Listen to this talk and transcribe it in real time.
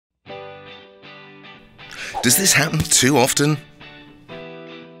Does this happen too often?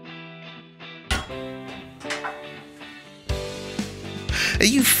 Are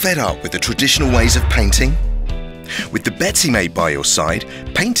you fed up with the traditional ways of painting? With the Betsy mate by your side,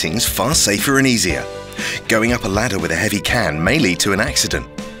 painting's far safer and easier. Going up a ladder with a heavy can may lead to an accident.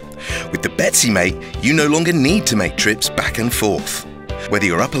 With the Betsy mate, you no longer need to make trips back and forth. Whether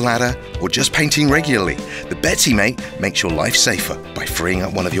you're up a ladder or just painting regularly, the Betsy mate makes your life safer by freeing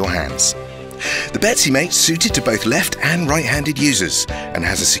up one of your hands. The Betsy mate's suited to both left and right-handed users and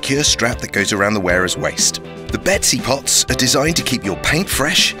has a secure strap that goes around the wearer's waist. The Betsy pots are designed to keep your paint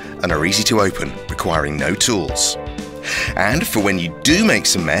fresh and are easy to open, requiring no tools. And for when you do make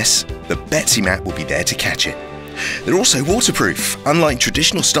some mess, the Betsy mat will be there to catch it. They're also waterproof. Unlike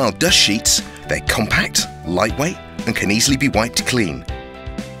traditional style dust sheets, they're compact, lightweight, and can easily be wiped clean,